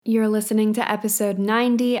You're listening to episode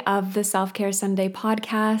 90 of the Self-Care Sunday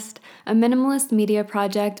podcast, a minimalist media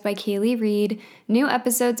project by Kaylee Reed. New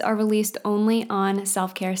episodes are released only on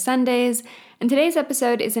Self-Care Sundays, and today's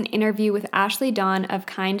episode is an interview with Ashley Dawn of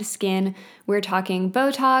Kind Skin. We're talking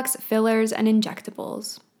Botox, fillers, and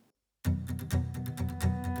injectables.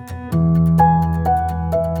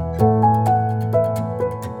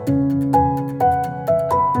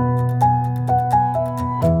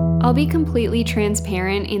 I'll be completely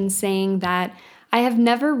transparent in saying that I have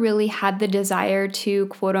never really had the desire to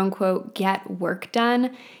quote unquote get work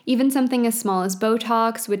done, even something as small as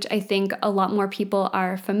Botox, which I think a lot more people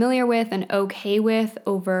are familiar with and okay with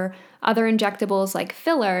over other injectables like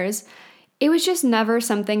fillers. It was just never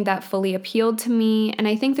something that fully appealed to me, and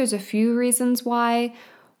I think there's a few reasons why.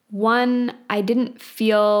 One, I didn't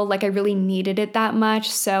feel like I really needed it that much,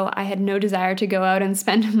 so I had no desire to go out and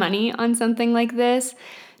spend money on something like this.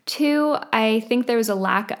 Two, I think there was a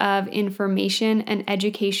lack of information and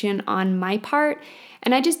education on my part,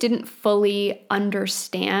 and I just didn't fully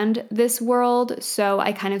understand this world, so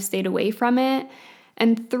I kind of stayed away from it.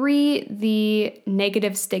 And three, the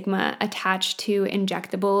negative stigma attached to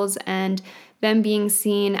injectables and them being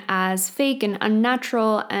seen as fake and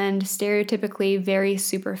unnatural and stereotypically very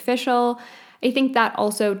superficial. I think that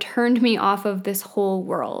also turned me off of this whole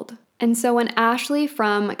world. And so when Ashley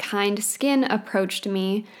from Kind Skin approached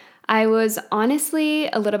me, I was honestly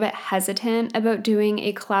a little bit hesitant about doing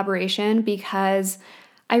a collaboration because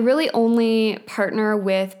I really only partner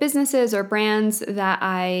with businesses or brands that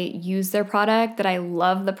I use their product, that I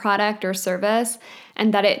love the product or service,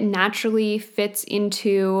 and that it naturally fits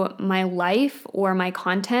into my life or my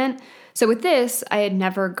content. So with this, I had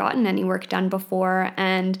never gotten any work done before,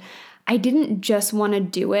 and I didn't just want to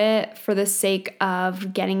do it for the sake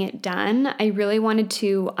of getting it done. I really wanted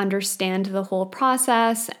to understand the whole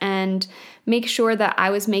process and make sure that I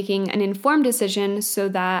was making an informed decision so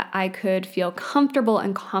that I could feel comfortable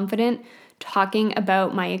and confident talking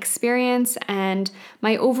about my experience and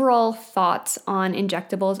my overall thoughts on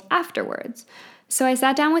injectables afterwards. So I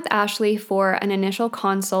sat down with Ashley for an initial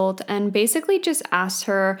consult and basically just asked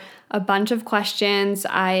her a bunch of questions.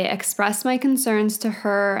 I expressed my concerns to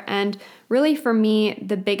her, and really for me,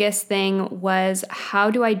 the biggest thing was,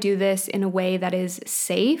 how do I do this in a way that is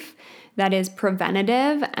safe, that is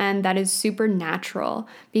preventative, and that is super natural?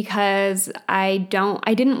 Because I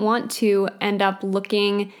didn't want to end up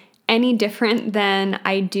looking any different than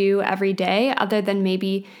I do every day, other than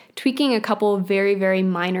maybe tweaking a couple of very, very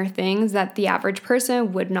minor things that the average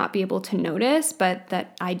person would not be able to notice, but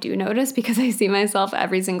that I do notice because I see myself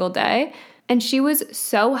every single day. And she was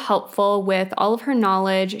so helpful with all of her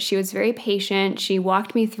knowledge. She was very patient. She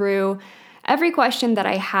walked me through every question that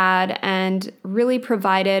I had and really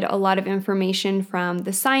provided a lot of information from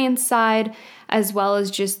the science side, as well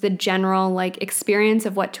as just the general experience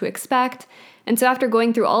of what to expect. And so after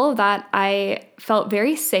going through all of that, I felt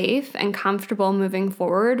very safe and comfortable moving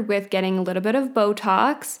forward with getting a little bit of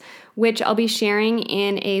Botox, which I'll be sharing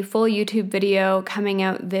in a full YouTube video coming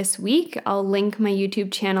out this week. I'll link my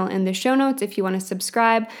YouTube channel in the show notes if you want to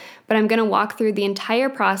subscribe, but I'm going to walk through the entire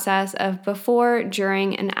process of before,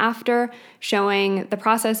 during, and after, showing the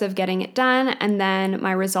process of getting it done and then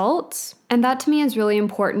my results. And that to me is really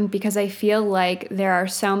important because I feel like there are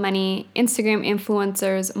so many Instagram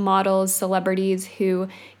influencers, models, celebrities who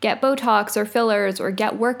get Botox or fillers or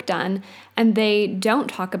get work done, and they don't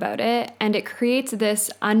talk about it, and it creates this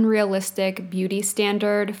unrealistic beauty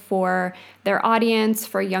standard for their audience,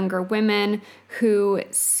 for younger women who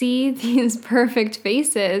see these perfect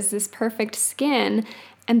faces, this perfect skin,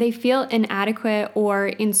 and they feel inadequate or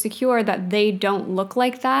insecure that they don't look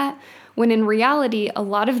like that, when in reality, a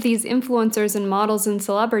lot of these influencers and models and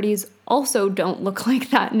celebrities also don't look like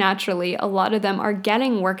that naturally. A lot of them are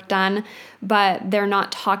getting work done, but they're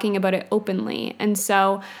not talking about it openly. And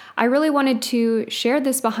so I really wanted to share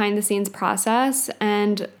this behind the scenes process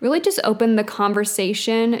and really just open the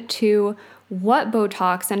conversation to what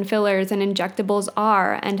Botox and fillers and injectables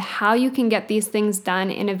are and how you can get these things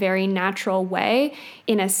done in a very natural way,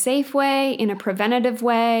 in a safe way, in a preventative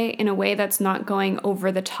way, in a way that's not going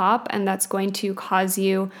over the top and that's going to cause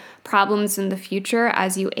you problems in the future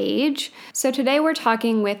as you age. So today we're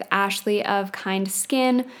talking with Ashley of Kind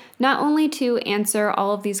Skin, not only to answer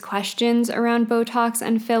all of these questions around Botox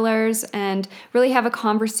and fillers and really have a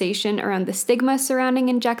conversation around the stigma surrounding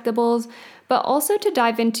injectables, but also to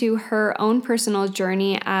dive into her own personal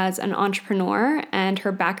journey as an entrepreneur and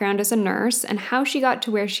her background as a nurse and how she got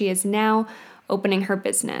to where she is now, opening her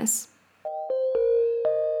business.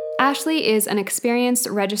 Ashley is an experienced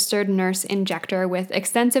registered nurse injector with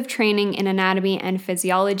extensive training in anatomy and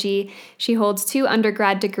physiology. She holds 2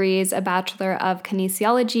 undergrad degrees, a Bachelor of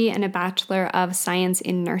Kinesiology and a Bachelor of Science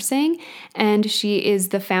in Nursing, and she is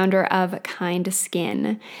the founder of Kind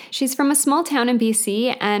Skin. She's from a small town in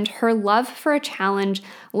BC, and her love for a challenge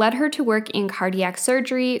led her to work in cardiac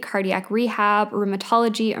surgery, cardiac rehab,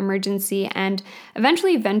 rheumatology, emergency, and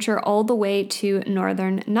eventually venture all the way to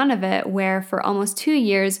northern Nunavut, where for almost 2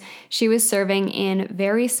 years she was serving in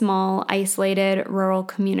very small, isolated rural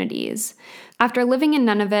communities. After living in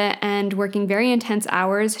Nunavut and working very intense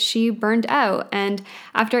hours, she burned out, and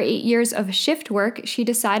after 8 years of shift work, she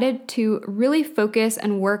decided to really focus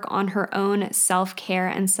and work on her own self-care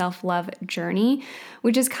and self-love journey,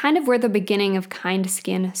 which is kind of where the beginning of Kind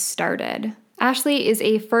Skin started. Ashley is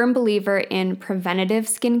a firm believer in preventative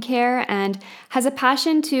skincare and has a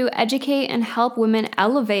passion to educate and help women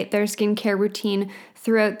elevate their skincare routine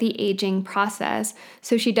throughout the aging process.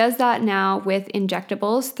 So she does that now with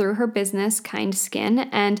injectables through her business, Kind Skin.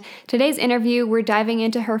 And today's interview, we're diving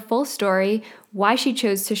into her full story, why she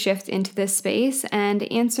chose to shift into this space,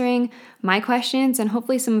 and answering my questions and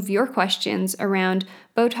hopefully some of your questions around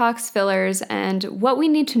Botox, fillers, and what we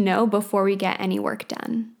need to know before we get any work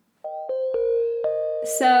done.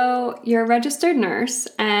 So you're a registered nurse,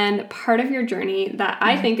 and part of your journey that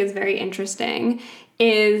I think is very interesting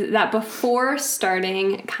is that before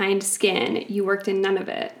starting Kind Skin, you worked in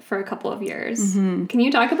Nunavut for a couple of years. Mm-hmm. Can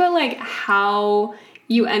you talk about like how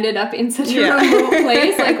you ended up in such a remote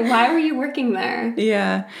place? Like, why were you working there?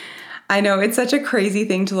 Yeah. I know, it's such a crazy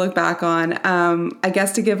thing to look back on. I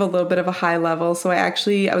guess to give a little bit of a high level. So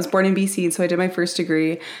I was born in BC, so I did my first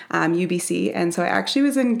degree, UBC. And so I actually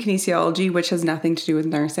was in kinesiology, which has nothing to do with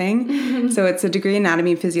nursing. Mm-hmm. So it's a degree in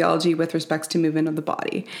anatomy and physiology with respects to movement of the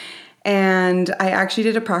body. And I actually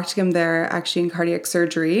did a practicum there actually in cardiac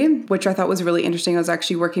surgery, which I thought was really interesting. I was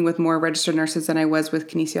actually working with more registered nurses than I was with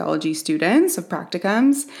kinesiology students of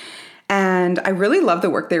practicums. And I really loved the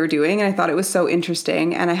work they were doing, and I thought it was so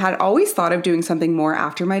interesting. And I had always thought of doing something more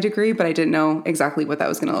after my degree, but I didn't know exactly what that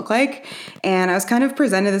was going to look like. And I was kind of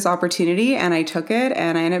presented this opportunity, and I took it,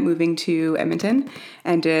 and I ended up moving to Edmonton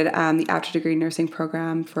and did the after degree nursing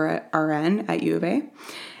program for RN at U of A.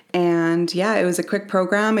 And yeah, it was a quick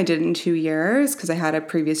program. I did it in 2 years because I had a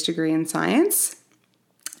previous degree in science.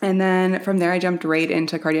 And then from there, I jumped right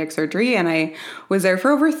into cardiac surgery, and I was there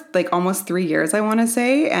for over almost 3 years, I want to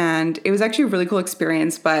say. And it was actually a really cool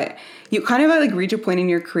experience, but you kind of reach a point in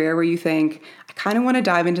your career where you think, I kind of want to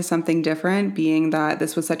dive into something different, being that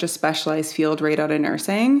this was such a specialized field right out of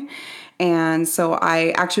nursing. And so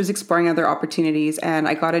I actually was exploring other opportunities, and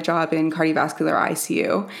I got a job in cardiovascular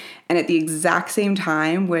ICU. And at the exact same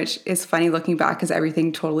time, which is funny looking back because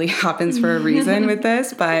everything totally happens for a reason with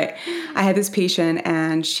this, but I had this patient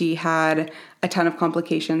and she had a ton of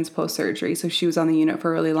complications post-surgery. So she was on the unit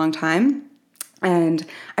for a really long time. And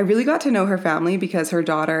I really got to know her family because her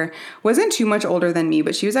daughter wasn't too much older than me,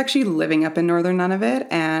 but she was actually living up in northern Nunavut.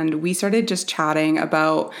 And we started just chatting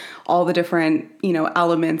about all the different,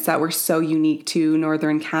 elements that were so unique to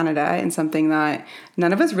northern Canada and something that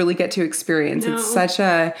none of us really get to experience. No. It's such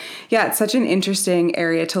an interesting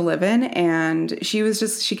area to live in. And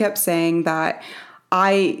she kept saying that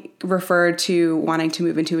I referred to wanting to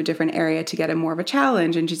move into a different area to get a more of a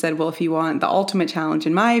challenge. And she said, well, if you want the ultimate challenge,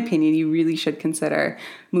 in my opinion, you really should consider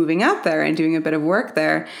moving out there and doing a bit of work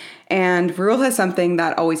there. And rural has something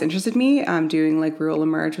that always interested me. Doing rural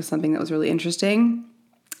emerge was something that was really interesting.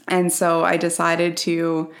 And so I decided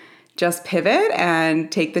to just pivot and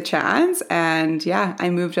take the chance. And yeah, I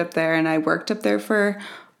moved up there and I worked up there for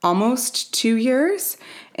almost 2 years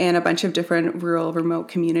in a bunch of different rural remote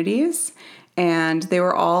communities. And they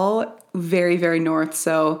were all very, very north.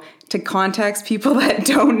 So to context people that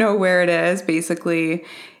don't know where it is, basically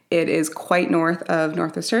it is quite north of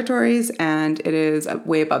Northwest Territories and it is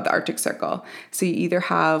way above the Arctic Circle. So you either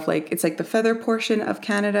have it's the feather portion of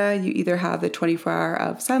Canada, you either have the 24-hour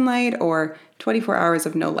of sunlight or 24 hours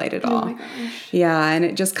of no light at all. Oh my gosh. Yeah, and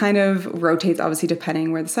it just kind of rotates, obviously,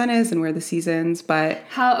 depending where the sun is and where the seasons, but...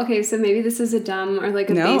 So maybe this is a dumb or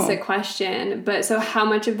basic question, but so how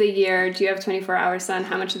much of the year do you have 24-hour sun?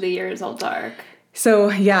 How much of the year is all dark? So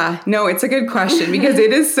yeah, no, it's a good question because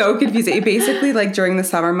it is so confusing. Basically, during the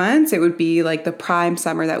summer months, it would be the prime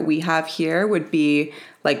summer that we have here would be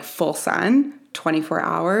full sun, 24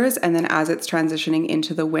 hours. And then as it's transitioning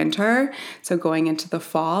into the winter, so going into the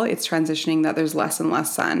fall, it's transitioning that there's less and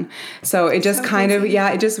less sun. So it just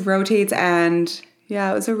it just rotates. And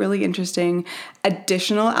yeah, it was a really interesting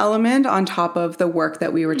additional element on top of the work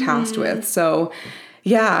that we were tasked with. So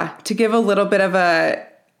yeah, to give a little bit of a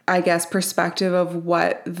I guess, perspective of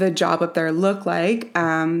what the job up there looked like,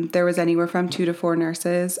 there was anywhere from 2 to 4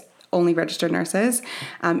 nurses, only registered nurses,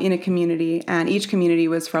 in a community. And each community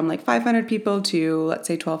was from like 500 people to, let's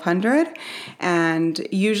say, 1,200. And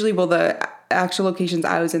usually, well, the actual locations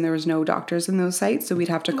I was in, there was no doctors in those sites. So we'd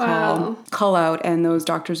have to call out, and those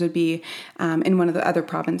doctors would be in one of the other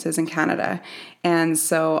provinces in Canada. And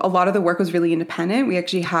so a lot of the work was really independent. We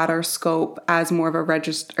actually had our scope as more of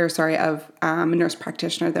a nurse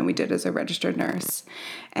practitioner than we did as a registered nurse.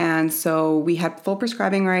 And so we had full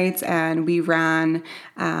prescribing rights, and we ran,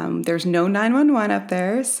 there's no 911 up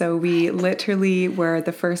there. So we literally were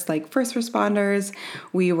the first responders.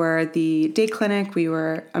 We were the day clinic, we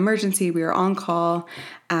were emergency, we were on call.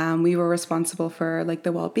 We were responsible for like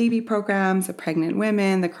the well baby programs, the pregnant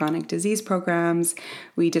women, the chronic disease programs.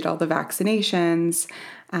 We did all the vaccinations.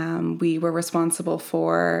 We were responsible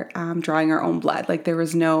for drawing our own blood. Like there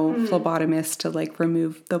was no phlebotomist to like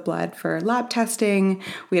remove the blood for lab testing.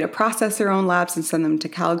 We had to process our own labs and send them to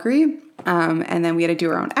Calgary. And then we had to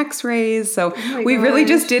do our own x-rays. So we really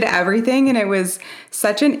just did everything. And it was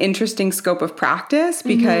such an interesting scope of practice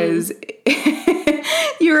because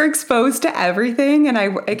you were exposed to everything. And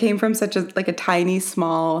I came from such a tiny,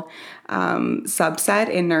 small subset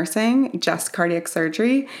in nursing, just cardiac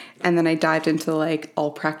surgery. And then I dived into like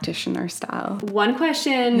all practitioner style. One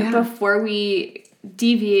question before we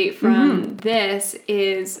deviate from this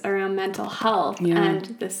is around mental health and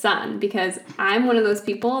the sun, because I'm one of those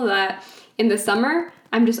people that in the summer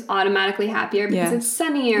I'm just automatically happier because it's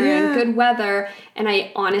sunnier and good weather, and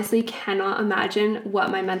I honestly cannot imagine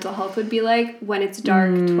what my mental health would be like when it's dark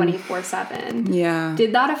 24/7. Yeah.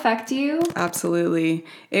 Did that affect you? Absolutely.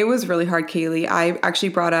 It was really hard, Kaylee. I actually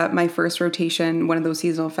brought up my first rotation, one of those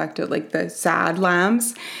seasonal affected, like the SAD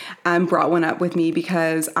lambs, brought one up with me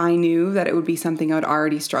because I knew that it would be something I would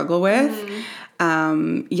already struggle with.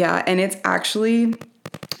 And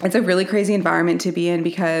it's a really crazy environment to be in,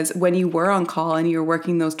 because when you were on call and you were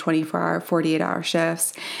working those 24-hour, 48-hour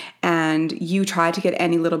shifts, and you tried to get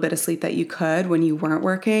any little bit of sleep that you could when you weren't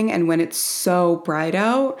working, and when it's so bright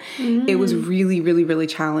out, it was really, really, really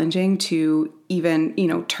challenging to even,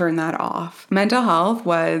 turn that off. Mental health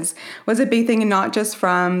was a big thing, and not just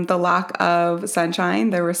from the lack of sunshine.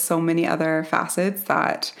 There were so many other facets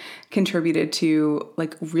that contributed to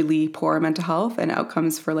like really poor mental health and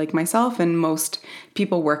outcomes for like myself and most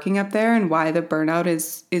people working up there, and why the burnout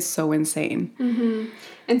is so insane.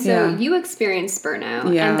 And so you experienced burnout,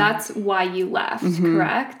 and that's why you left,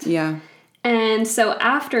 correct? Yeah. And so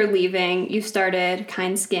after leaving, you started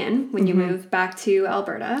Kind Skin when you moved back to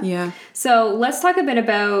Alberta. Yeah. So let's talk a bit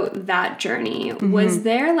about that journey. Was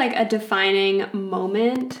there like a defining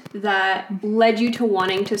moment that led you to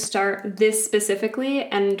wanting to start this specifically,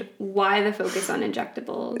 and why the focus on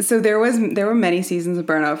injectables? So there were many seasons of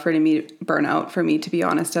burnout for me, to be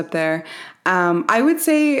honest, up there. I would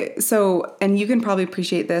say so, and you can probably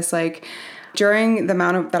appreciate this, like during the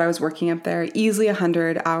amount of that I was working up there, easily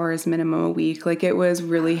 100 hours minimum a week. Like it was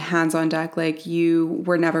really hands on deck. Like you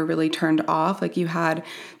were never really turned off. Like there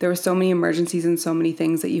were so many emergencies and so many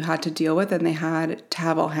things that you had to deal with, and they had to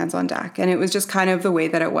have all hands on deck. And it was just kind of the way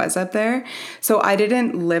that it was up there. So I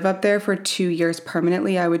didn't live up there for 2 years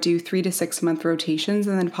permanently. I would do 3 to 6 month rotations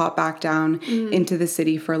and then pop back down into the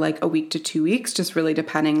city for like a week to 2 weeks, just really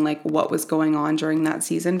depending like what was going on during that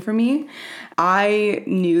season for me. I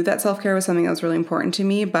knew that self-care was something that was really important to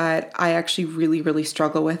me, but I actually really, really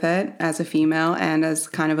struggle with it as a female and as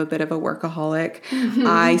kind of a bit of a workaholic.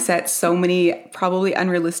 I set so many probably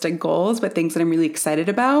unrealistic goals, but things that I'm really excited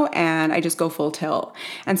about, and I just go full tilt.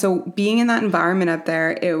 And so being in that environment up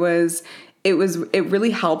there, it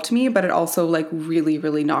really helped me, but it also like really,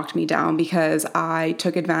 really knocked me down, because I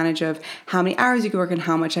took advantage of how many hours you could work and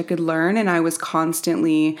how much I could learn. And I was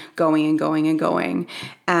constantly going and going and going.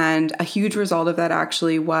 And a huge result of that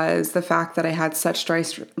actually was the fact that I had such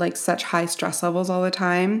high stress levels all the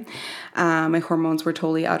time. My hormones were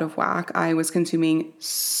totally out of whack. I was consuming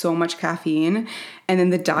so much caffeine. And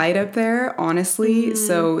then the diet up there, honestly,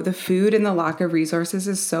 so the food and the lack of resources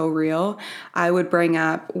is so real. I would bring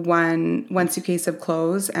up one suitcase of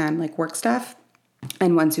clothes and like work stuff,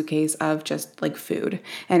 and one suitcase of just like food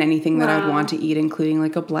and anything that I'd want to eat, including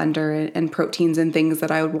like a blender and proteins and things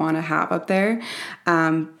that I would want to have up there,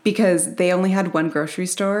 because they only had one grocery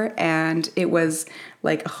store, and it was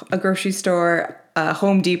like a grocery store, a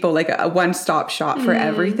Home Depot, like a one-stop shop for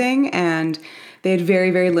everything. And they had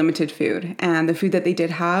very, very limited food. And the food that they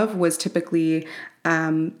did have was typically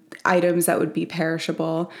items that would be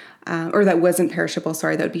perishable, or that wasn't perishable,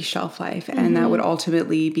 that would be shelf life. And that would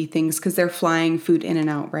ultimately be things, because they're flying food in and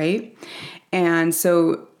out, right? And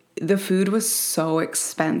so the food was so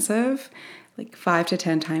expensive, like 5 to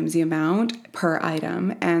 10 times the amount per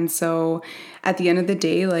item. And so at the end of the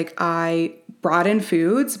day, like I brought in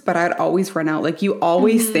foods, but I'd always run out. Like you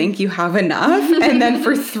always think you have enough. And then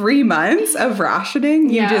for 3 months of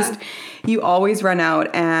rationing, you always run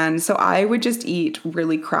out. And so I would just eat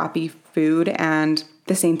really crappy food and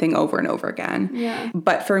the same thing over and over again. Yeah.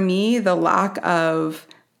 But for me, the lack of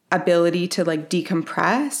ability to like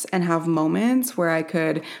decompress and have moments where I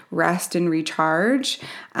could rest and recharge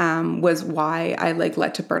was why I like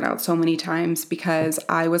led to burnout so many times, because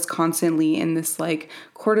I was constantly in this like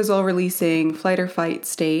cortisol releasing flight or fight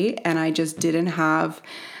state, and I just didn't have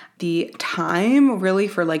the time really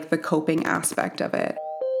for like the coping aspect of it.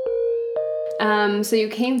 So you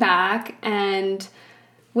came back, and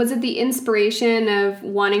was it the inspiration of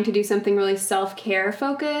wanting to do something really self-care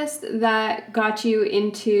focused that got you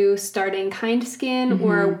into starting Kind Skin,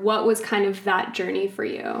 or what was kind of that journey for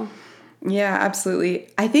you? Yeah, absolutely.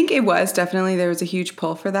 I think it was definitely, there was a huge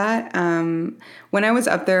pull for that. When I was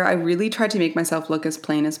up there, I really tried to make myself look as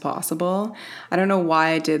plain as possible. I don't know why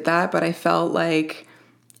I did that, but I felt like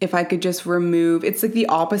if I could just remove, it's like the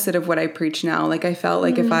opposite of what I preach now. Like I felt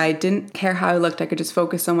like if I didn't care how I looked, I could just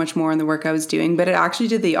focus so much more on the work I was doing, but it actually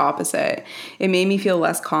did the opposite. It made me feel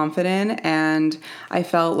less confident, and I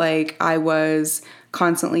felt like I was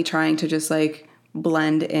constantly trying to just like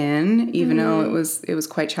blend in, even though it was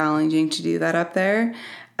quite challenging to do that up there.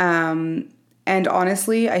 And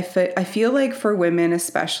honestly, I feel like for women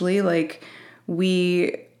especially, like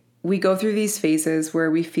we go through these phases where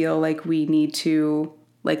we feel like we need to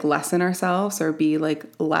like lessen ourselves or be like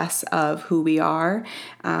less of who we are,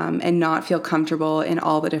 and not feel comfortable in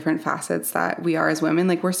all the different facets that we are as women.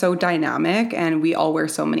 Like we're so dynamic and we all wear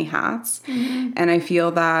so many hats. And I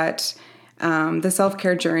feel that the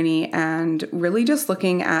self-care journey and really just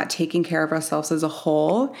looking at taking care of ourselves as a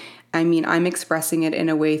whole, I mean, I'm expressing it in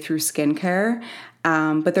a way through skincare.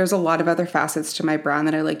 But there's a lot of other facets to my brand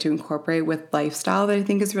that I like to incorporate with lifestyle that I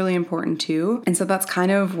think is really important too. And so that's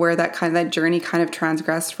kind of where that journey kind of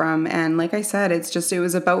transgressed from. And like I said, it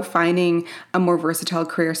was about finding a more versatile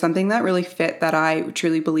career, something that really fit, that I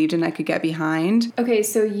truly believed in, I could get behind. Okay,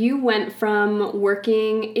 so you went from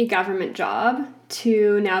working a government job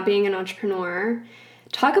to now being an entrepreneur.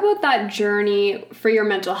 Talk about that journey for your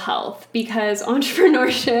mental health, because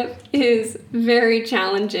entrepreneurship is very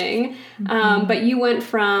challenging. But you went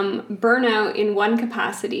from burnout in one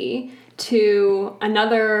capacity to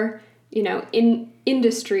another, in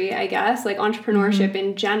industry, I guess, like entrepreneurship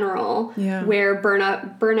in general, where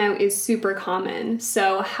burnout is super common.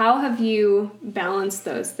 So how have you balanced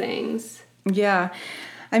those things? Yeah,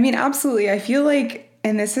 I mean, absolutely. I feel like,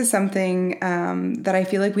 and this is something that I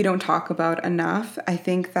feel like we don't talk about enough. I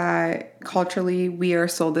think that culturally we are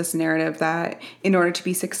sold this narrative that in order to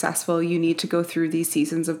be successful, you need to go through these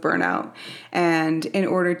seasons of burnout. And in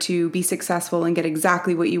order to be successful and get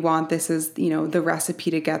exactly what you want, this is, the recipe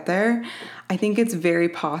to get there. I think it's very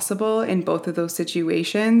possible in both of those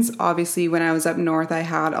situations. Obviously, when I was up north, I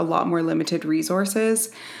had a lot more limited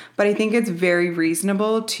resources. But I think it's very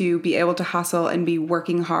reasonable to be able to hustle and be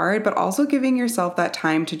working hard, but also giving yourself that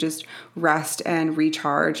time to just rest and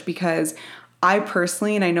recharge. Because I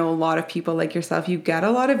personally, and I know a lot of people like yourself, you get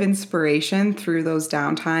a lot of inspiration through those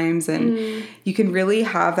downtimes, and you can really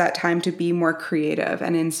have that time to be more creative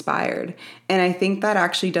and inspired. And I think that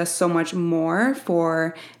actually does so much more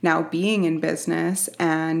for now being in business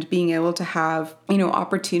and being able to have,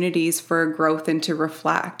 opportunities for growth and to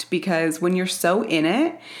reflect. Because when you're so in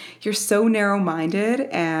it, you're so narrow-minded,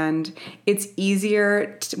 and it's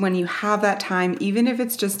easier when you have that time, even if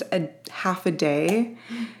it's just a half a day,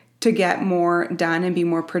 to get more done and be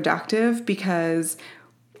more productive. Because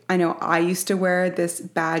I know I used to wear this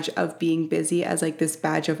badge of being busy as like this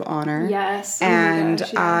badge of honor. Yes. Oh and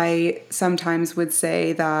gosh, yes. I sometimes would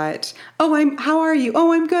say that, how are you?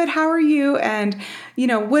 Oh, I'm good. How are you? And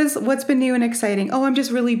what's been new and exciting? Oh, I'm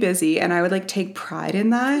just really busy. And I would like take pride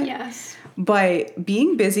in that. Yes. But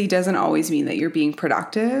being busy doesn't always mean that you're being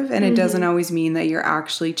productive, and it doesn't always mean that you're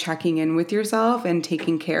actually checking in with yourself and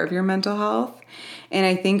taking care of your mental health. And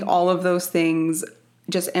I think all of those things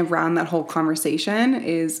just around that whole conversation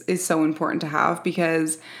is so important to have,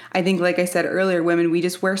 because I think, like I said earlier, women, we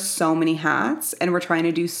just wear so many hats and we're trying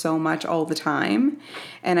to do so much all the time.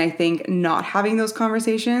 And I think not having those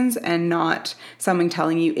conversations and not someone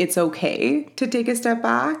telling you it's okay to take a step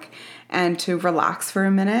back and to relax for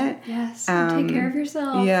a minute. Yes, take care of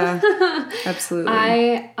yourself. Yeah, absolutely.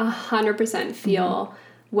 I 100% feel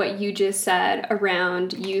what you just said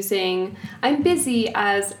around using I'm busy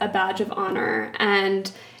as a badge of honor. And,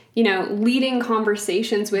 leading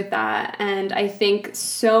conversations with that. And I think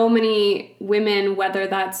so many women, whether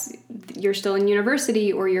that's you're still in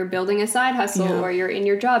university or you're building a side hustle or you're in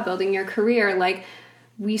your job, building your career, like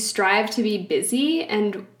we strive to be busy.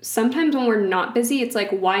 And sometimes when we're not busy, it's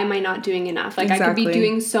like, why am I not doing enough? Like I could be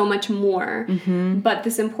doing so much more. But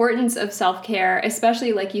this importance of self-care,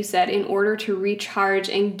 especially like you said, in order to recharge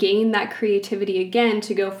and gain that creativity again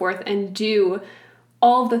to go forth and do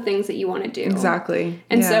all of the things that you want to do. Exactly.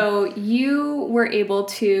 And so you were able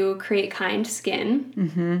to create Kind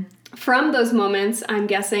Skin from those moments, I'm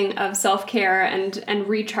guessing, of self-care and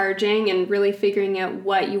recharging and really figuring out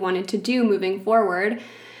what you wanted to do moving forward.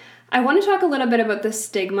 I want to talk a little bit about the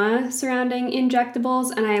stigma surrounding injectables.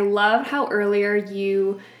 And I love how earlier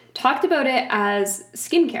you talked about it as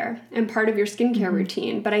skincare and part of your skincare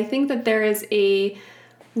routine. But I think that there is a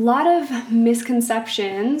lot of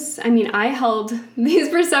misconceptions. I mean, I held these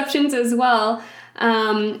perceptions as well,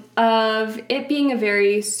 of it being a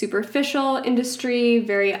very superficial industry,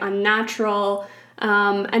 very unnatural,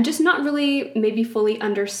 and just not really maybe fully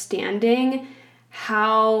understanding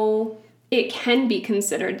how it can be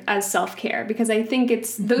considered as self-care, because I think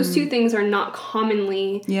it's those two things are not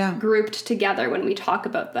commonly grouped together when we talk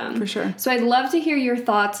about them. For sure. So I'd love to hear your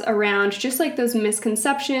thoughts around just like those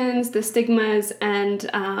misconceptions, the stigmas, and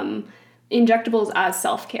injectables as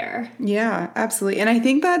self-care. Yeah, absolutely. And I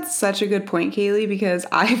think that's such a good point, Kaylee, because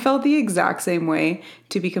I felt the exact same way,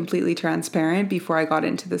 to be completely transparent, before I got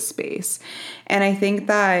into this space. And I think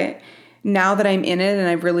that now that I'm in it and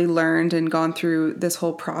I've really learned and gone through this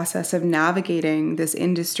whole process of navigating this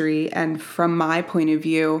industry, and from my point of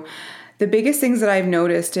view, the biggest things that I've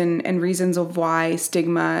noticed and reasons of why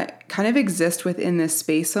stigma kind of exist within this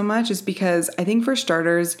space so much is because I think, for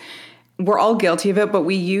starters, we're all guilty of it, but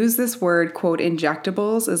we use this word, quote,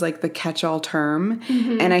 injectables as like the catch-all term.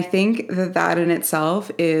 And I think that in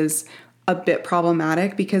itself is a bit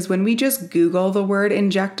problematic, because when we just Google the word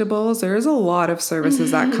injectables, there's a lot of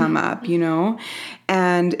services that come up,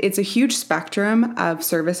 and it's a huge spectrum of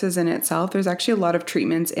services in itself. There's actually a lot of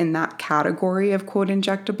treatments in that category of, quote,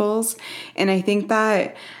 injectables. And I think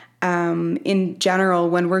that in general,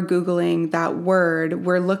 when we're Googling that word,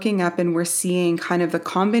 we're looking up and we're seeing kind of the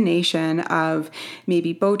combination of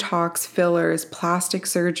maybe Botox, fillers, plastic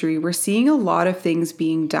surgery. We're seeing a lot of things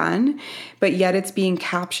being done, but yet it's being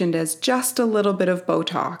captioned as just a little bit of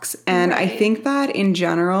Botox. And I think that in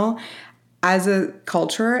general, as a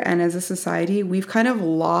culture and as a society, we've kind of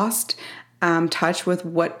lost touch with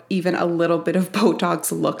what even a little bit of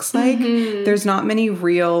Botox looks like. There's not many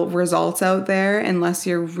real results out there unless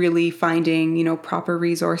you're really finding, proper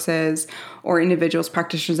resources or individuals,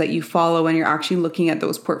 practitioners that you follow, and you're actually looking at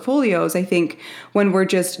those portfolios. I think when we're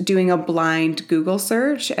just doing a blind Google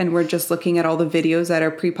search and we're just looking at all the videos that are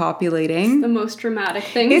pre-populating, it's the most dramatic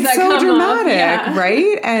things it's that so come dramatic, up.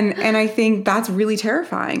 right? And I think that's really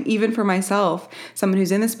terrifying, even for myself, someone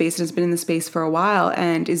who's in the space and has been in the space for a while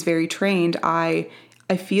and is very trained. I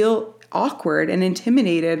feel awkward and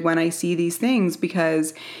intimidated when I see these things,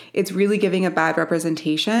 because it's really giving a bad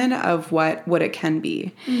representation of what it can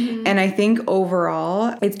be. And I think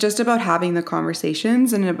overall, it's just about having the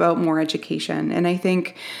conversations and about more education. And I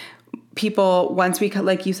think people, once we,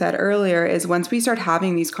 like you said earlier, is once we start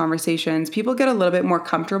having these conversations, people get a little bit more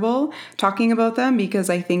comfortable talking about them, because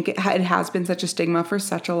I think it has been such a stigma for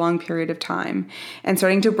such a long period of time. And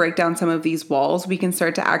starting to break down some of these walls, we can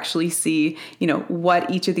start to actually see,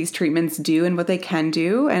 what each of these treatments do and what they can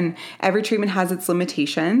do. And every treatment has its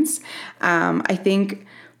limitations. I think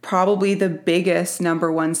probably the biggest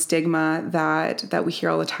number one stigma that we hear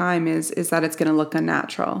all the time is that it's going to look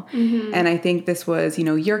unnatural. And I think this was,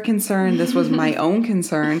 your concern. This was my own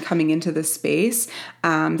concern coming into this space.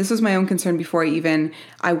 This was my own concern before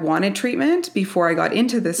I wanted treatment, before I got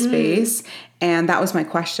into this space. And that was my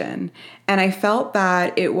question. And I felt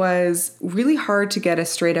that it was really hard to get a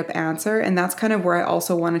straight up answer. And that's kind of where I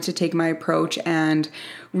also wanted to take my approach and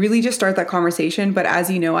really just start that conversation. But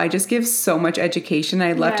as you know, I just give so much education.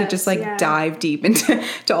 I'd love to just dive deep into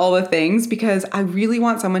all the things, because I really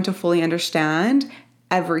want someone to fully understand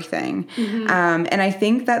everything. And I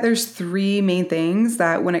think that there's three main things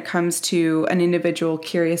that when it comes to an individual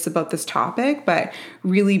curious about this topic, but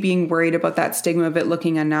really being worried about that stigma of it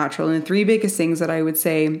looking unnatural. And the three biggest things that I would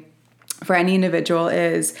say for any individual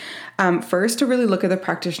is First, to really look at the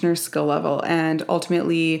practitioner's skill level and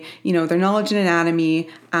ultimately, their knowledge in anatomy,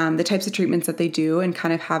 the types of treatments that they do, and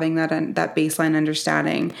kind of having that baseline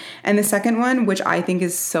understanding. And the second one, which I think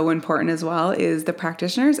is so important as well, is the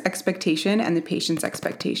practitioner's expectation and the patient's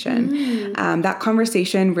expectation. That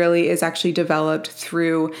conversation really is actually developed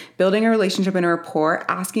through building a relationship and a rapport,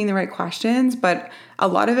 asking the right questions, but a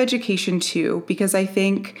lot of education too, because I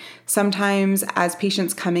think sometimes as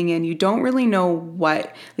patients coming in, you don't really know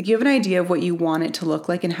you have an idea of what you want it to look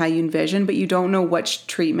like and how you envision, but you don't know which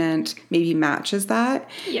treatment maybe matches that.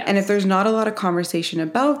 Yes. And if there's not a lot of conversation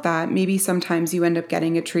about that, maybe sometimes you end up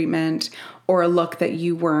getting a treatment or a look that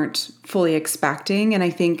you weren't fully expecting. And I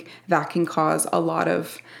think that can cause a lot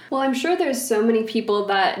of... Well, I'm sure there's so many people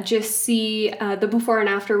that just see the before and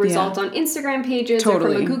after results on Instagram pages or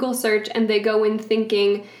from a Google search, and they go in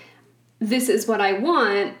thinking, this is what I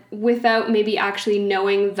want, without maybe actually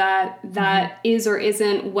knowing that is or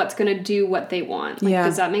isn't what's going to do what they want.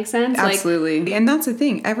 Does that make sense? Absolutely. And that's the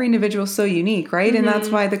thing. Every individual is so unique, right? And that's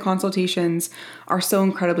why the consultations are so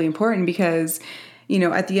incredibly important, because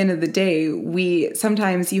at the end of the day,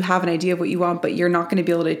 sometimes you have an idea of what you want, but you're not going to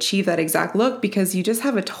be able to achieve that exact look because you just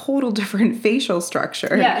have a total different facial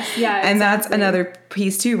structure. Yes, yeah. And exactly. That's another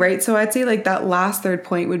piece too, right? So I'd say that last third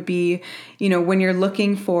point would be, when you're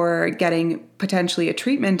looking for getting potentially a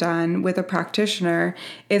treatment done with a practitioner,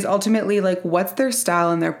 is ultimately what's their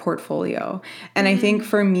style and their portfolio. And I think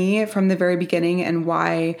for me, from the very beginning, and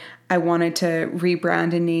why I wanted to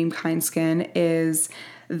rebrand and name Kind Skin, is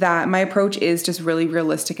that my approach is just really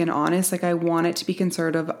realistic and honest. I want it to be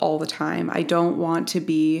conservative all the time. I don't want to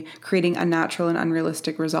be creating unnatural and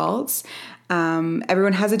unrealistic results.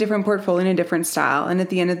 Everyone has a different portfolio and a different style. And at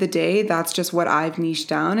the end of the day, that's just what I've niched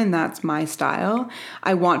down, and that's my style.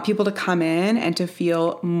 I want people to come in and to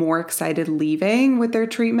feel more excited leaving with their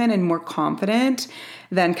treatment and more confident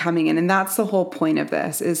than coming in. And that's the whole point of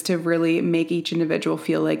this, is to really make each individual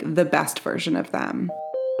feel like the best version of them.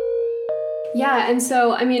 Yeah, and so,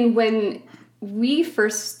 when we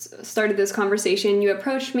first started this conversation, you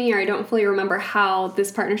approached me, or I don't fully remember how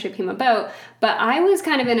this partnership came about, but I was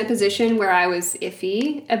kind of in a position where I was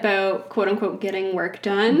iffy about, quote unquote, getting work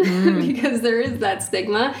done, because there is that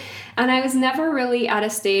stigma. And I was never really at a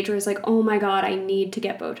stage where it's oh my God, I need to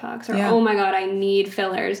get Botox, or oh my God, I need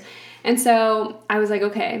fillers. And so I was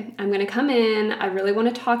okay, I'm going to come in. I really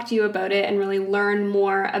want to talk to you about it and really learn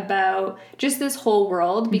more about just this whole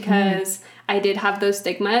world, because I did have those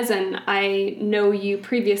stigmas and I know you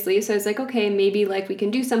previously. So I was okay, maybe we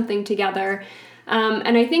can do something together.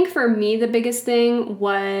 And I think for me, the biggest thing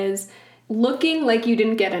was looking like you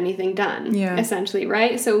didn't get anything done, essentially,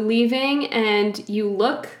 right? So leaving and you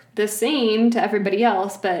look the same to everybody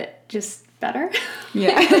else, but just better.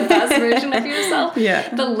 Yeah. The best version of yourself.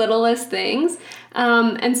 Yeah. The littlest things.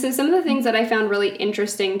 And so some of the things that I found really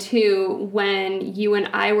interesting too, when you and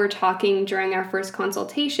I were talking during our first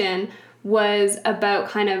consultation, was about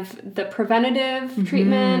kind of the preventative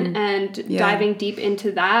treatment and diving deep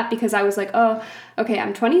into that, because I was oh, okay,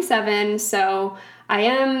 I'm 27, so I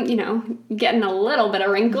am, getting a little bit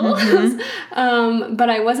of wrinkles, but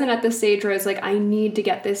I wasn't at the stage where I was I need to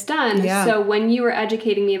get this done. Yeah. So when you were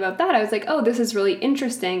educating me about that, I was oh, this is really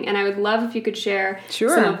interesting. And I would love if you could share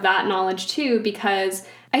some of that knowledge too, because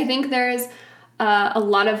I think there's a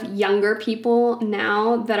lot of younger people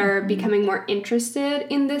now that are becoming more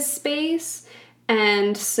interested in this space.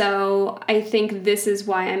 And so I think this is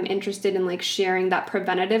why I'm interested in sharing that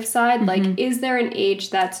preventative side. Is there an age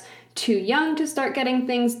that's too young to start getting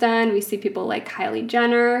things done? We see people like Kylie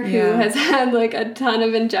Jenner, who has had a ton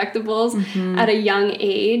of injectables at a young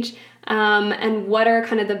age. And what are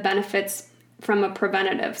kind of the benefits from a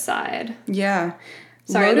preventative side? Yeah.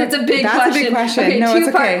 Sorry, that's a big question. That's a big question. Okay, no,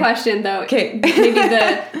 two-part question, though. Okay. Maybe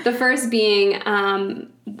the first being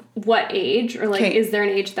what age, or is there an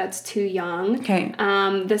age that's too young? Okay.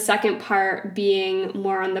 The second part being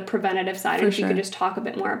more on the preventative side, and if you could just talk a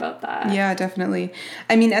bit more about that. Yeah, definitely.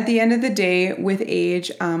 At the end of the day, with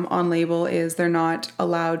age, on label is you're not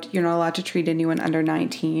allowed to treat anyone under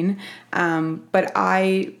 19. But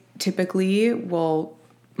I typically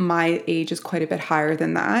my age is quite a bit higher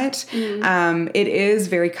than that. It is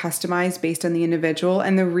very customized based on the individual.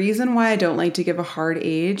 And the reason why I don't like to give a hard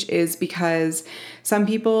age is because some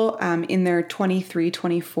people in their 23,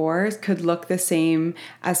 24s could look the same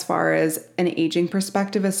as far as an aging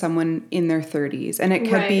perspective as someone in their 30s. And it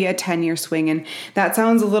could be a 10-year swing. And that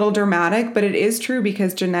sounds a little dramatic, but it is true,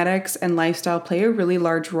 because genetics and lifestyle play a really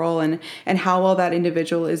large role in how well that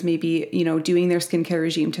individual is maybe, doing their skincare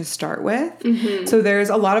regime to start with. So there's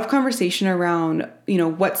a lot of conversation around,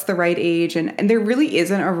 what's the right age? And there really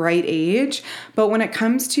isn't a right age. But when it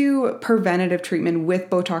comes to preventative treatment with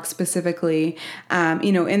Botox specifically,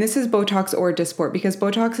 and this is Botox or Dysport, because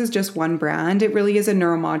Botox is just one brand. It really is a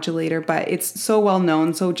neuromodulator, but it's so well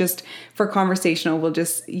known. So just for conversational,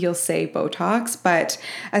 you'll say Botox, but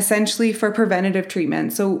essentially for preventative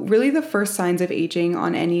treatment. So really the first signs of aging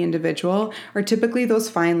on any individual are typically those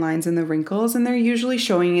fine lines and the wrinkles, and they're usually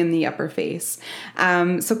showing in the upper face.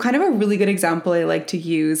 So kind of a really good example I like to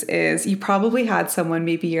use is you probably had someone,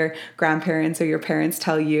 maybe your grandparents or your parents,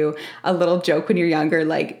 tell you a little joke when you're younger,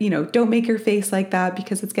 like, don't make your face like that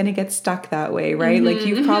because it's going to get stuck that way, right? Like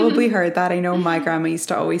you've probably heard that. I know my grandma used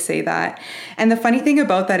to always say that. And the funny thing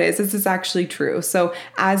about that is this is actually true. So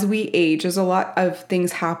as we age, there's a lot of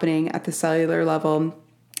things happening at the cellular level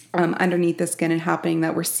underneath the skin and happening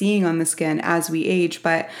that we're seeing on the skin as we age,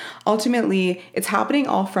 but ultimately it's happening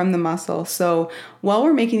all from the muscle. So while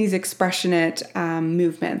we're making these expressionate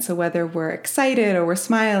movements, so whether we're excited or we're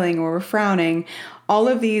smiling or we're frowning, all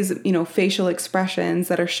of these, facial expressions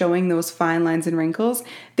that are showing those fine lines and wrinkles,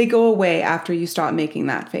 they go away after you stop making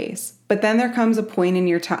that face. But then there comes a point in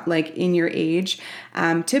your in your age.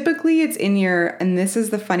 Typically it's and this is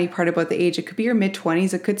the funny part about the age, it could be your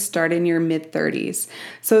mid-20s, it could start in your mid-30s.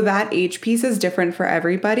 So that age piece is different for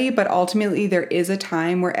everybody, but ultimately there is a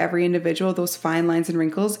time where every individual, those fine lines and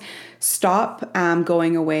wrinkles stop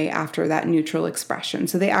going away after that neutral expression.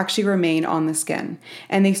 So they actually remain on the skin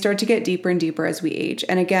and they start to get deeper and deeper as we age.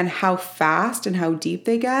 And again, how fast and how deep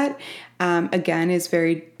they get, again, is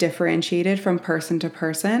very differentiated from person to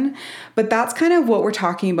person. But that's kind of what we're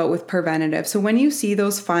talking about with preventative. So when you see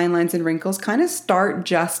those fine lines and wrinkles kind of start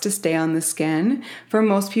just to stay on the skin, for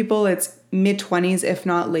most people, it's mid-20s, if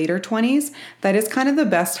not later 20s. That is kind of the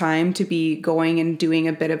best time to be going and doing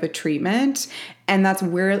a bit of a treatment. And that's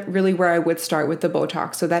where I would start with the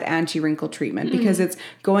Botox, so that anti-wrinkle treatment, because it's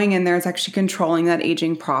going in there, it's actually controlling that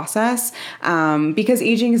aging process, because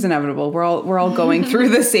aging is inevitable. We're all going through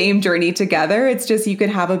the same journey together. It's just you can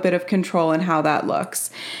have a bit of control in how that looks.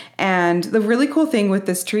 And the really cool thing with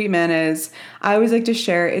this treatment is I always like to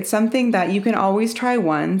share, it's something that you can always try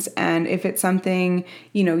once. And if it's something,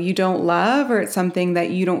 you don't love, or it's something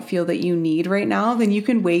that you don't feel that you need right now, then you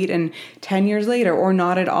can wait and 10 years later or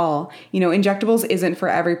not at all. Injectables isn't for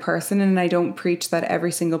every person. And I don't preach that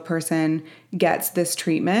every single person gets this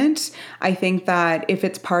treatment. I think that if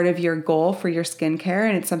it's part of your goal for your skincare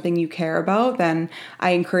and it's something you care about, then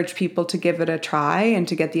I encourage people to give it a try and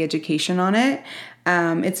to get the education on it.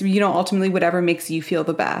 It's, ultimately whatever makes you feel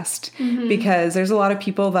the best, because there's a lot of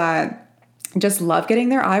people that just love getting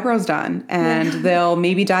their eyebrows done and they'll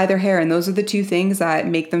maybe dye their hair. And those are the two things that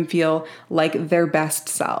make them feel like their best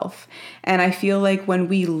self. And I feel like when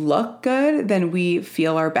we look good, then we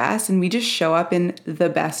feel our best and we just show up in the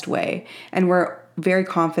best way. And we're very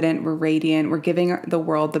confident, we're radiant, we're giving the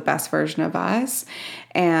world the best version of us.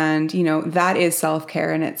 And, that is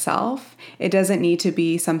self-care in itself. It doesn't need to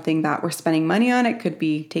be something that we're spending money on. It could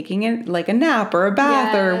be taking it like a nap or a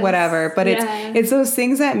bath or whatever. But it's those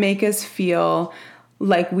things that make us feel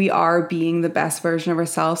like we are being the best version of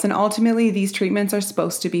ourselves. And ultimately, these treatments are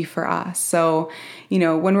supposed to be for us. So,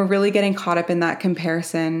 when we're really getting caught up in that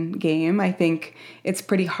comparison game, I think it's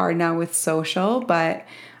pretty hard now with social. But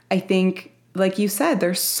I think, like you said,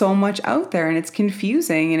 there's so much out there and it's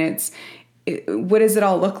confusing, and what does it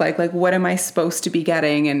all look like? Like, what am I supposed to be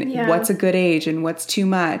getting? And what's a good age, and what's too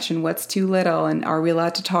much, and what's too little? And are we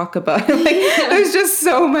allowed to talk about it? There's just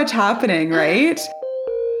so much happening, right?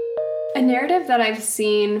 A narrative that I've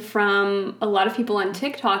seen from a lot of people on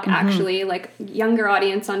TikTok, actually, like younger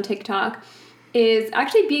audience on TikTok, is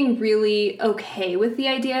actually being really okay with the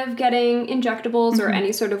idea of getting injectables or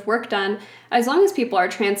any sort of work done, as long as people are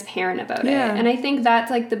transparent about it. And I think that's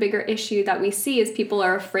like the bigger issue that we see is people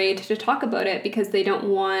are afraid to talk about it because they don't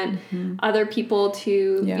want other people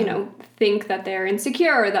to, think that they're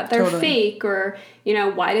insecure or that they're fake or,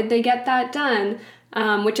 why did they get that done?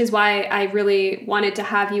 Which is why I really wanted to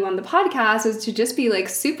have you on the podcast, is to just be like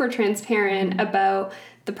super transparent about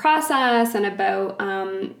the process and about,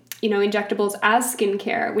 injectables as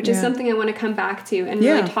skincare, which is something I want to come back to and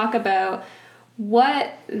really talk about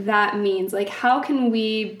what that means. Like, how can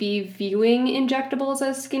we be viewing injectables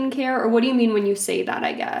as skincare? Or what do you mean when you say that,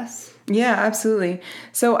 I guess? Yeah, absolutely.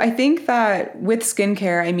 So I think that with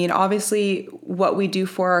skincare, obviously what we do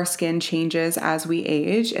for our skin changes as we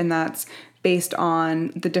age, and that's based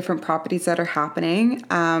on the different properties that are happening.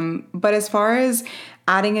 But as far as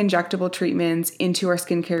adding injectable treatments into our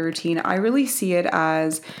skincare routine, I really see it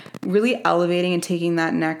as really elevating and taking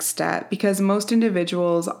that next step, because most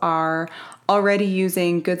individuals are already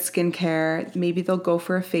using good skincare. Maybe they'll go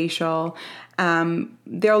for a facial.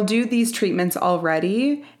 They'll do these treatments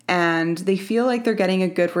already and they feel like they're getting a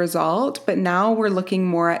good result. But now we're looking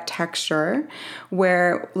more at texture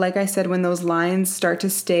where, like I said, when those lines start to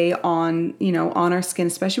stay on, on our skin,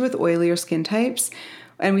 especially with oilier skin types,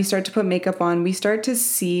 and we start to put makeup on, we start to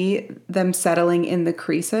see them settling in the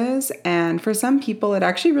creases. And for some people, it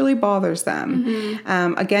actually really bothers them.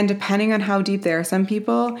 Again, depending on how deep they are, some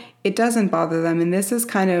people, it doesn't bother them. And this is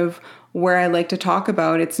kind of where I like to talk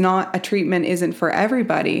about. It's not, a treatment isn't for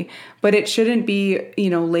everybody, but it shouldn't be,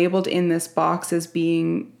 labeled in this box as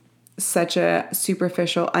being such a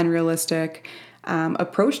superficial, unrealistic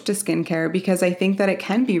approach to skincare, because I think that it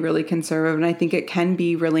can be really conservative and I think it can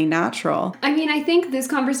be really natural. I mean, I think this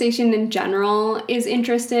conversation in general is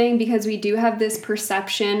interesting because we do have this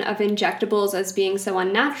perception of injectables as being so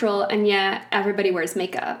unnatural, and yet everybody wears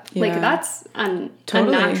makeup. Yeah. Like that's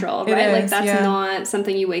unnatural, right? Like that's not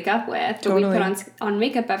something you wake up with. But we put on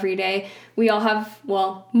makeup every day. We all have,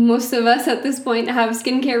 most of us at this point have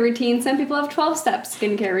skincare routines. Some people have 12-step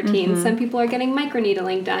skincare routines. Some people are getting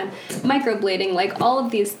microneedling done, microblading, like all of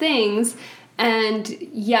these things. And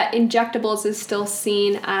yet injectables is still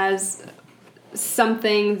seen as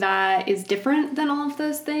something that is different than all of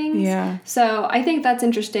those things. Yeah. So I think that's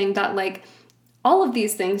interesting that all of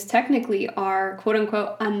these things technically are quote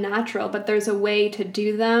unquote unnatural, but there's a way to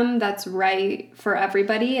do them that's right for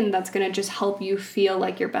everybody and that's going to just help you feel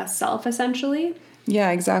like your best self, essentially. Yeah,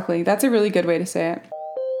 exactly. That's a really good way to say it.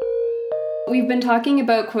 We've been talking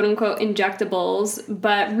about quote unquote injectables,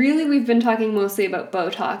 but really we've been talking mostly about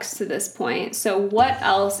Botox to this point. So what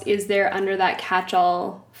else is there under that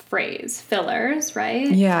catch-all phrase? Fillers, right?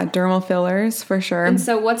 Yeah, dermal fillers for sure. And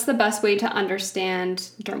so what's the best way to understand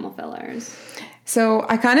dermal fillers? So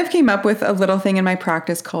I kind of came up with a little thing in my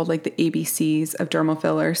practice called the ABCs of dermal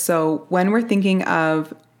filler. So when we're thinking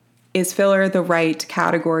of, is filler the right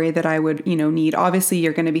category that I would, need? Obviously,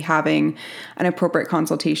 you're going to be having an appropriate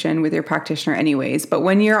consultation with your practitioner anyways. But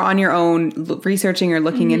when you're on your own researching or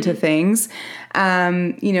looking into things, the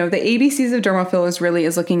ABCs of dermal fillers really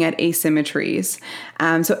is looking at asymmetries.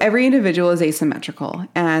 So every individual is asymmetrical,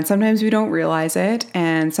 and sometimes we don't realize it,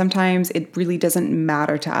 and sometimes it really doesn't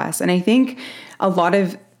matter to us. And I think a lot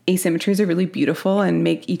of asymmetries are really beautiful and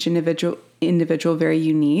make each individual very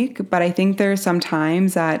unique, but I think there are some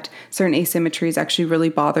times that certain asymmetries actually really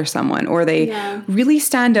bother someone, or they really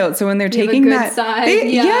stand out. So when they're taking that side,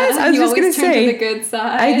 yes, I was just going to say the good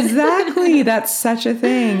side. Exactly. That's such a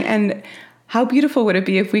thing. And how beautiful would it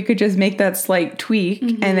be if we could just make that slight tweak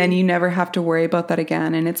and then you never have to worry about that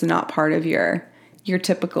again, and it's not part of your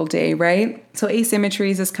typical day, right? So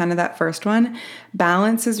asymmetries is kind of that first one.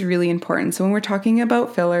 Balance is really important. So when we're talking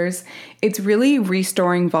about fillers, it's really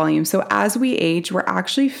restoring volume. So as we age, we're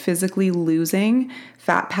actually physically losing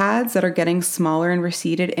fat pads that are getting smaller and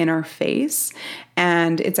receded in our face.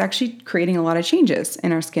 And it's actually creating a lot of changes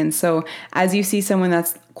in our skin. So as you see someone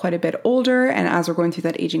that's quite a bit older, and as we're going through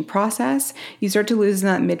that aging process, you start to lose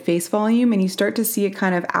that mid-face volume and you start to see it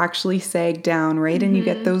kind of actually sag down, right? And you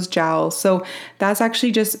get those jowls. So that's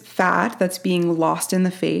actually just fat that's being lost in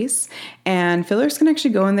the face. And fillers can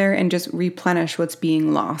actually go in there and just replenish what's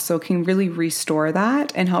being lost. So it can really restore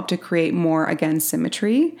that and help to create more, again,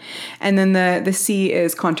 symmetry. And then the C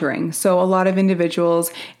is contouring. So a lot of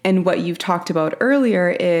individuals, and what you've talked about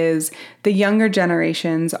earlier, is the younger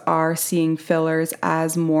generations are seeing fillers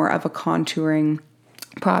as more of a contouring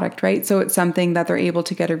product, right? So it's something that they're able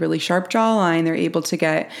to get a really sharp jawline, they're able to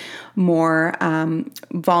get more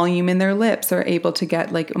volume in their lips, they're able to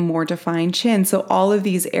get a more defined chin. So all of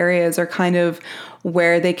these areas are kind of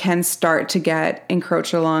where they can start to get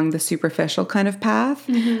encroached along the superficial kind of path.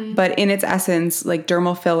 But in its essence,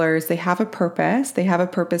 dermal fillers, they have a purpose. They have a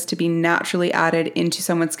purpose to be naturally added into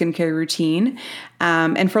someone's skincare routine.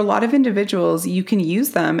 And for a lot of individuals, you can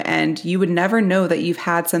use them and you would never know that you've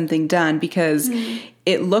had something done because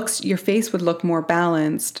your face would look more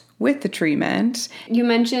balanced with the treatment. You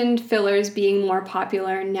mentioned fillers being more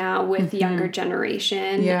popular now with younger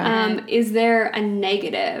generation. Is there a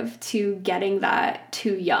negative to getting that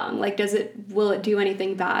too young? Will it do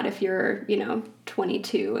anything bad if you're,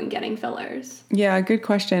 22 and getting fillers? Yeah, good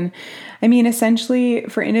question. I mean, essentially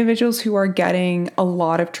for individuals who are getting a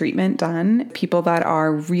lot of treatment done, people that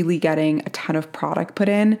are really getting a ton of product put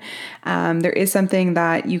in, there is something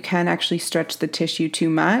that you can actually stretch the tissue too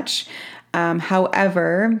much.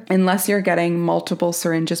 However, unless you're getting multiple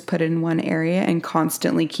syringes put in one area and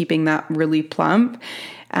constantly keeping that really plump,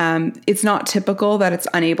 It's not typical that it's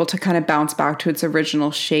unable to kind of bounce back to its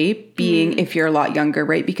original shape, being if you're a lot younger,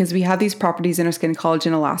 right? Because we have these properties in our skin, collagen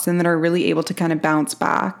and elastin, that are really able to kind of bounce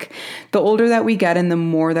back. The older that we get and the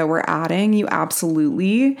more that we're adding, you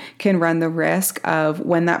absolutely can run the risk of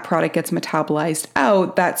when that product gets metabolized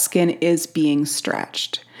out, that skin is being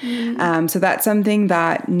stretched. So that's something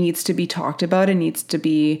that needs to be talked about and needs to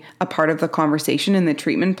be a part of the conversation in the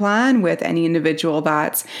treatment plan with any individual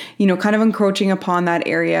that's, kind of encroaching upon that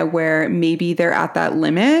area where maybe they're at that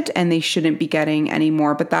limit and they shouldn't be getting any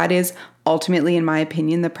more. But that is ultimately, in my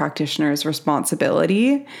opinion, the practitioner's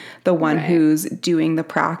responsibility, the one who's doing the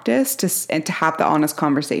practice to have the honest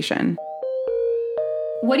conversation.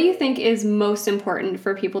 What do you think is most important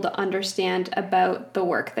for people to understand about the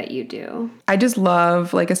work that you do? I just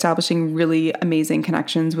love establishing really amazing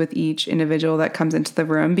connections with each individual that comes into the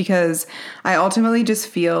room, because I ultimately just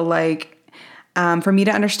feel like for me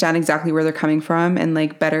to understand exactly where they're coming from and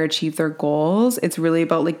better achieve their goals, it's really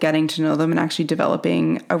about getting to know them and actually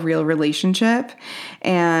developing a real relationship.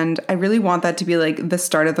 And I really want that to be the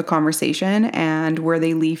start of the conversation and where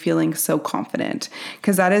they leave feeling so confident,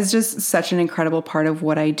 because that is just such an incredible part of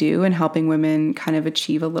what I do and helping women kind of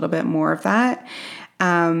achieve a little bit more of that.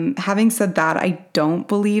 Having said that, I don't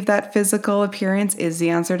believe that physical appearance is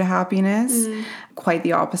the answer to happiness. Quite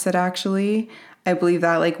the opposite, actually. I believe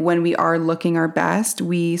that when we are looking our best,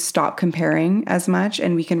 we stop comparing as much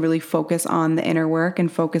and we can really focus on the inner work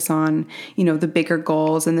and focus on, the bigger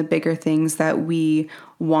goals and the bigger things that we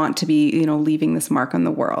want to be, leaving this mark on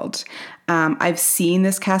the world. I've seen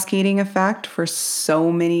this cascading effect for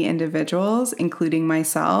so many individuals, including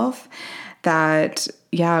myself, that,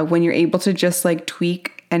 when you're able to just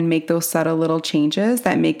tweak and make those subtle little changes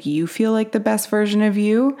that make you feel like the best version of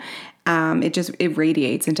you, it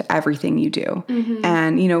radiates into everything you do.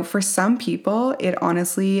 And, for some people, it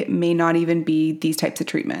honestly may not even be these types of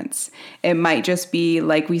treatments. It might just be,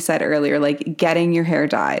 like we said earlier, getting your hair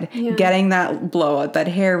dyed, getting that blowout, that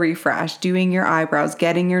hair refresh, doing your eyebrows,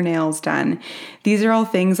 getting your nails done. These are all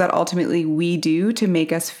things that ultimately we do to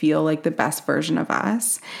make us feel like the best version of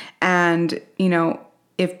us. And,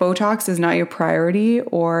 if Botox is not your priority,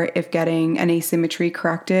 or if getting an asymmetry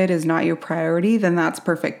corrected is not your priority, then that's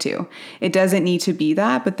perfect too. It doesn't need to be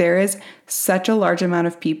that, but there is such a large amount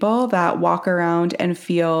of people that walk around and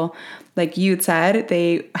feel, like you said,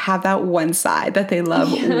 they have that one side that they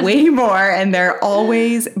love way more, and they're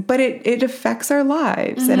always, but it affects our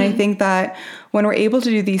lives. And I think that when we're able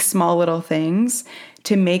to do these small little things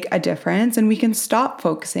to make a difference, and we can stop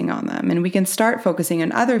focusing on them and we can start focusing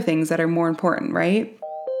on other things that are more important, right?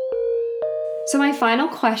 So my final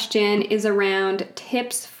question is around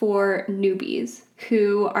tips for newbies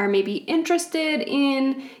who are maybe interested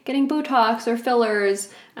in getting Botox or fillers,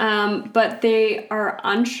 but they are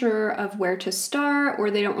unsure of where to start,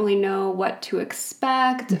 or they don't really know what to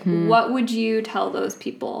expect. What would you tell those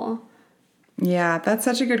people? Yeah, that's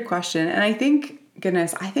such a good question. And I think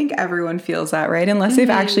everyone feels that, right? Unless they've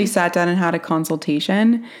actually sat down and had a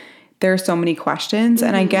consultation, there are so many questions.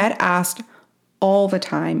 And I get asked all the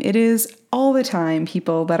time. It is all the time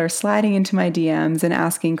people that are sliding into my DMs and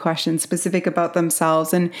asking questions specific about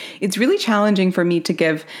themselves. And it's really challenging for me to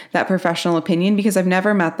give that professional opinion because I've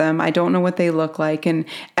never met them. I don't know what they look like. And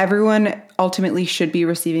everyone ultimately should be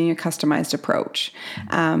receiving a customized approach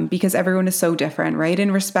because everyone is so different, right?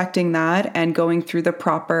 And respecting that and going through the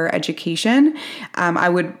proper education, I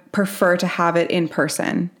would prefer to have it in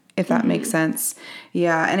person, if that makes sense.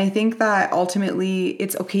 Yeah. And I think that ultimately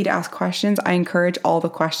it's okay to ask questions. I encourage all the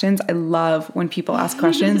questions. I love when people ask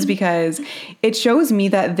questions because it shows me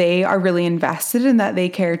that they are really invested and that they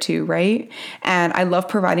care too, right? And I love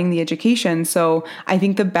providing the education. So I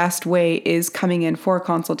think the best way is coming in for a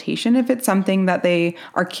consultation if it's something that they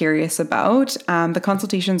are curious about. The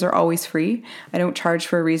consultations are always free. I don't charge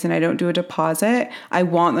for a reason. I don't do a deposit. I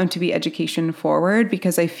want them to be education forward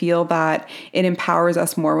because I feel that it empowers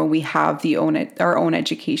us more when we have our own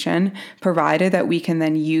education provided, that we can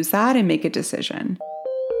then use that and make a decision.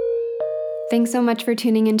 Thanks so much for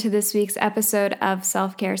tuning into this week's episode of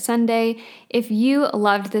Self-Care Sunday. If you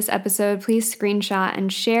loved this episode, please screenshot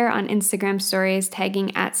and share on Instagram stories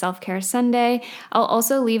tagging at Self-Care Sunday. I'll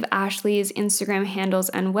also leave Ashley's Instagram handles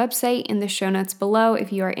and website in the show notes below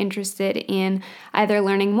if you are interested in either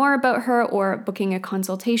learning more about her or booking a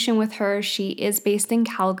consultation with her. She is based in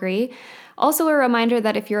Calgary. Also, a reminder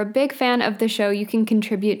that if you're a big fan of the show, you can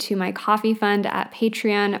contribute to my coffee fund at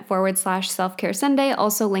Patreon/Selfcare Sunday,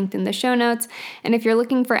 also linked in the show notes. And if you're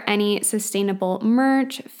looking for any sustainable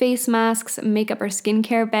merch, face masks, makeup, or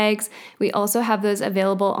skincare bags, we also have those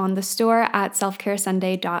available on the store at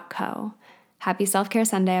selfcaresunday.co. Happy Self-Care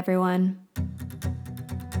Sunday, everyone.